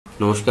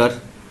Namaskar,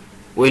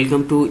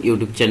 welcome to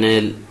YouTube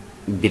channel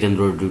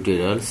Birendra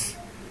Tutorials.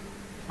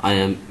 I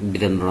am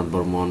Birendra Nath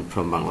Barman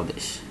from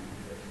Bangladesh.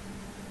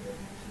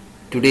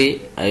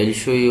 Today I will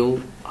show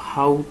you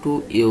how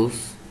to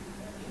use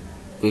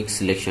quick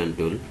selection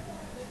tool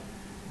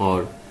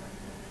or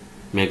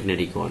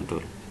magnetic wand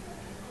tool,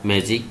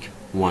 magic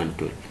wand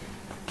tool.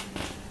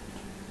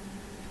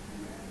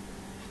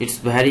 It's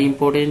very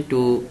important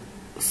to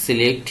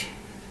select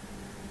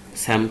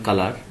same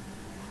color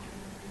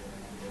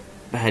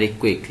very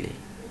quickly.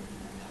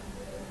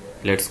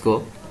 Let's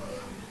go.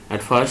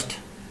 At first,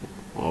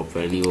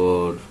 open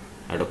your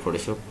Adobe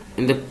Photoshop.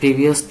 In the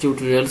previous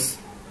tutorials,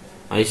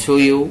 I show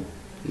you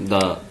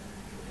the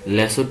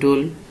lasso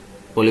tool,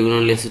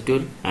 polygonal lasso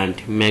tool,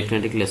 and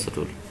magnetic lasso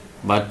tool.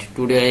 But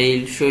today I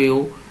will show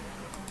you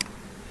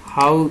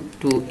how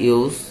to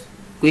use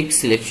quick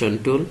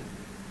selection tool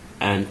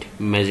and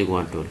magic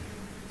wand tool.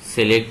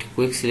 Select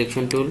quick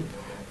selection tool,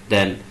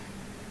 then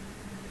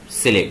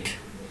select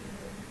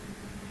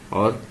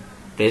or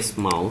press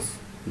mouse,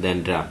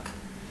 then drag.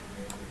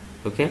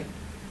 Okay,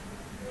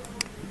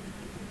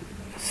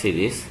 see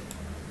this.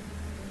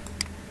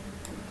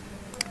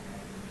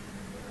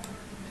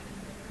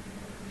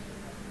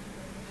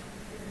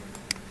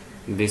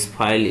 This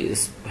file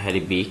is very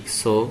big,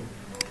 so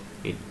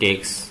it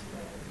takes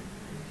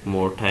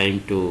more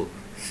time to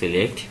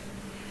select.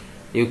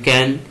 You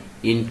can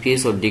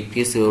increase or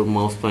decrease your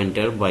mouse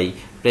pointer by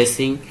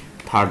pressing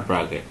third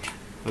bracket.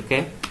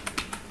 Okay,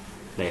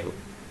 like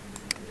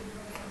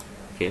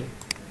okay.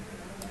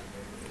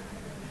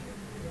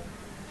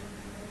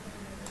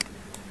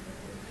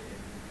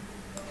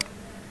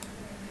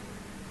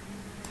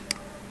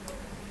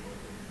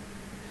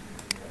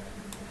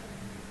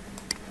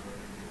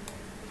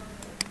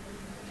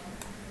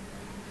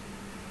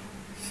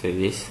 Say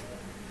this,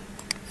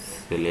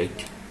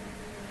 select.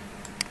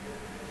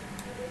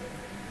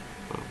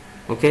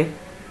 Okay,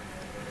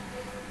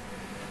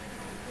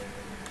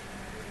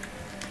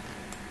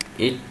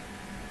 it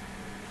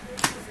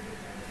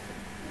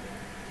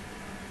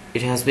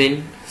has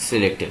been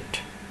selected.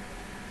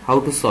 How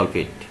to solve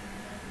it?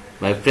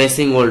 By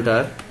pressing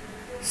Alt.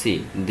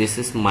 See, this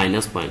is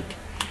minus point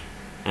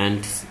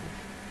and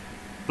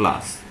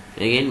plus,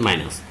 again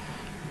minus.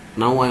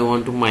 Now I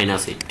want to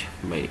minus it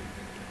by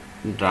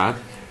drag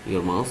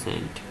your mouse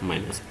and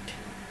minus it.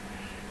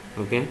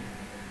 Okay,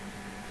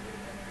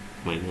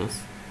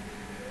 minus.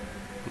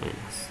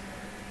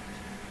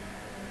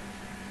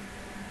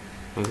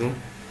 Okay,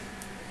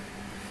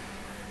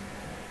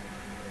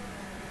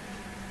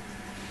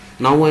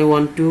 now I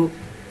want to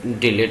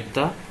delete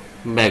the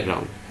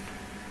background,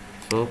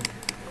 so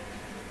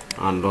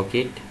unlock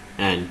it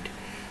and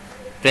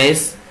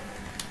press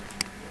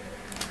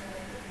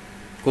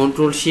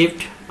Ctrl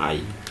Shift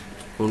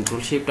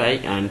I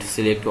and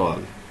select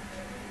all,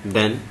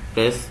 then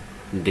press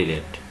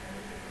delete.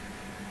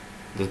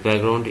 This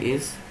background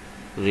is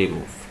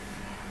removed.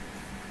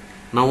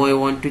 Now I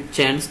want to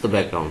change the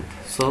background,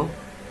 so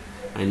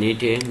I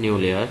need a new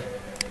layer,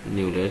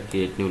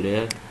 create new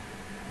layer,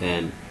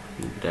 then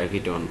drag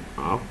it on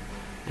up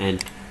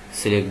and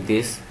select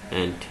this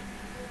and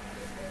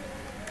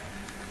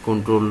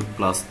Ctrl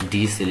plus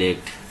D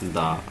select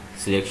the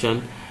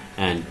selection,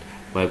 and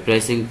by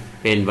pressing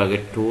pen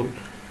bucket tool,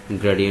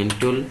 gradient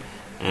tool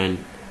and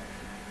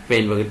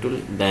pen bucket tool,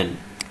 then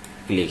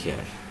click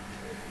here.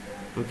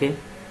 Okay,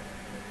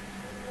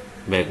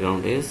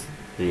 background is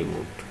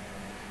removed.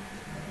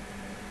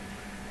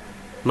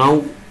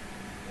 Now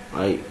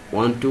I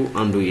want to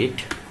undo it.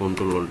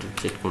 Ctrl Alt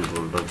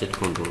Z,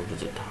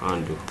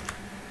 undo.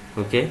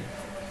 Okay,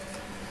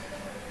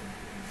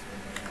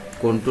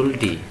 Ctrl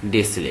D,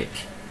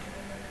 deselect.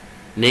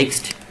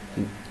 Next,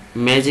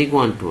 magic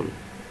wand tool.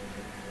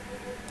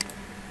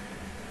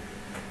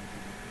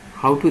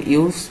 How to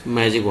use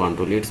magic wand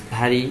tool? It's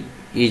very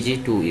easy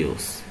to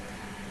use.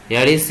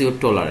 Here is your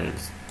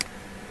tolerance.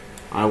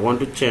 I want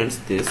to change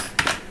this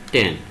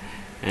 10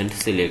 and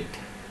select,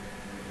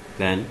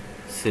 then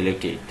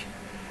select it.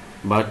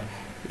 But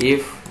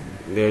if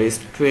there is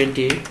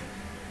 20,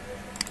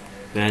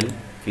 then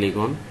click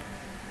on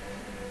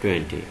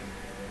 20.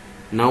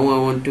 Now I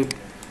want to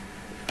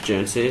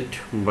change it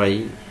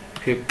by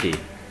 50,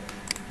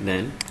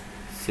 then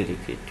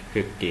select it,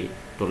 50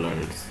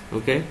 tolerance.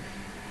 Okay,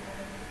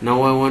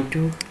 now I want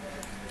to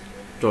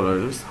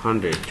tolerance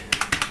 100,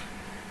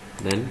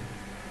 then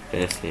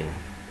press here,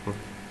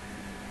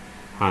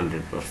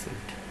 100%.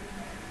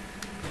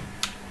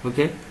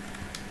 Okay,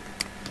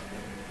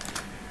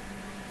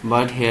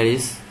 but here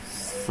is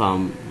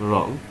some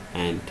wrong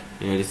and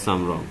here is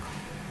some wrong.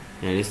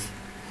 Here is,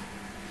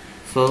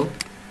 so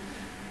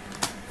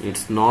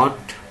it's not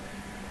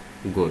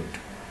good.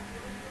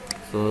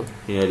 So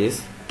here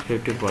is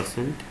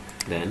 50%,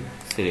 then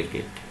select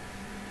it,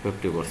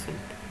 50%.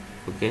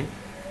 Okay,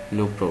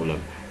 no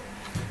problem.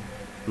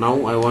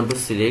 Now I want to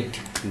select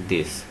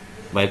this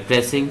by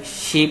pressing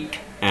Shift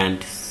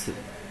and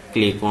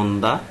click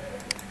on the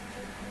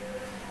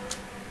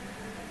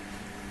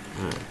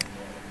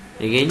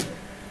again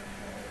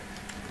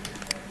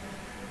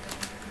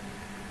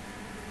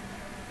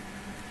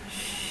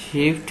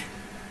shift,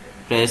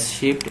 press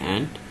shift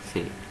and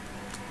select.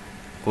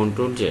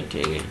 Control Z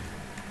again.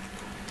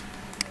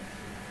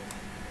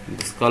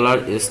 This color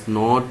is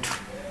not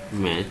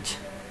match.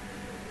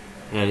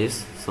 Here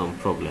is some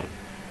problem.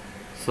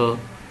 So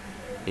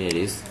here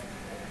is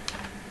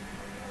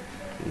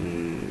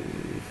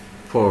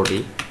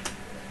 40,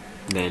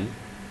 then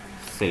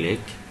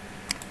select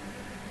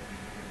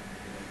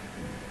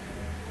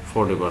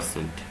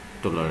 40%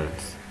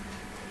 tolerance.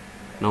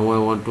 Now I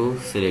want to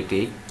select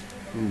it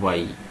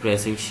by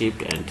pressing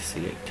shift and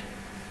select.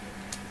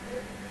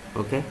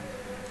 Okay,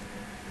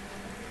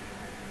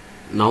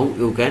 now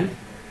you can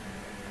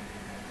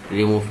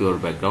remove your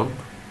background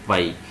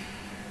by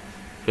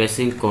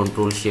pressing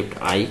Ctrl Shift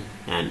I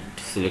and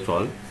select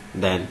all,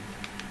 then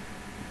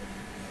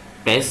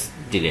press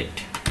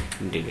delete.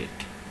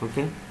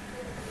 Okay,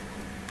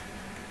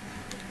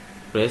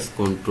 press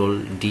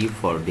Ctrl D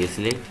for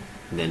deselect,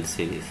 then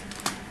series.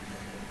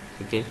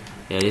 Okay,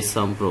 there is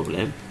some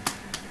problem.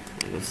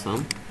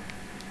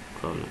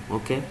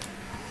 Okay,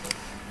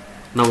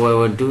 now I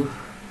want to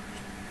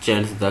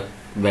change the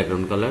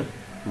background color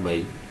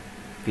by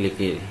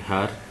clicking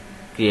here,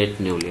 create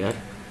new layer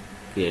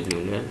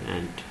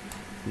and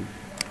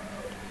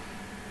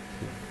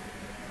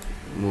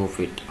move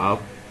it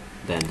up,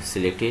 then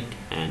select it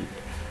and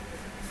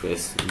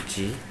press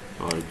G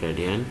or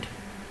gradient,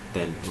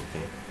 then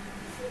okay.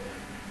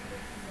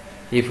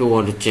 If you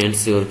want to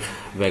change your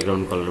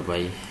background color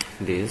by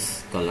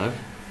this color,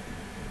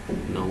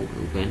 now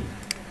you can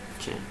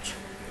change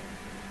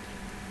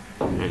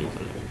any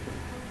color.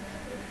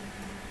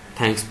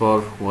 Thanks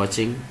for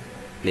watching.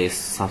 Please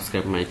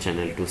subscribe my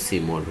channel to see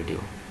more video.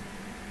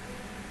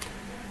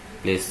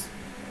 Please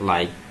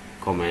like,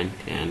 comment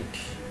and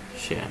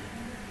share.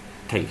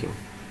 Thank you.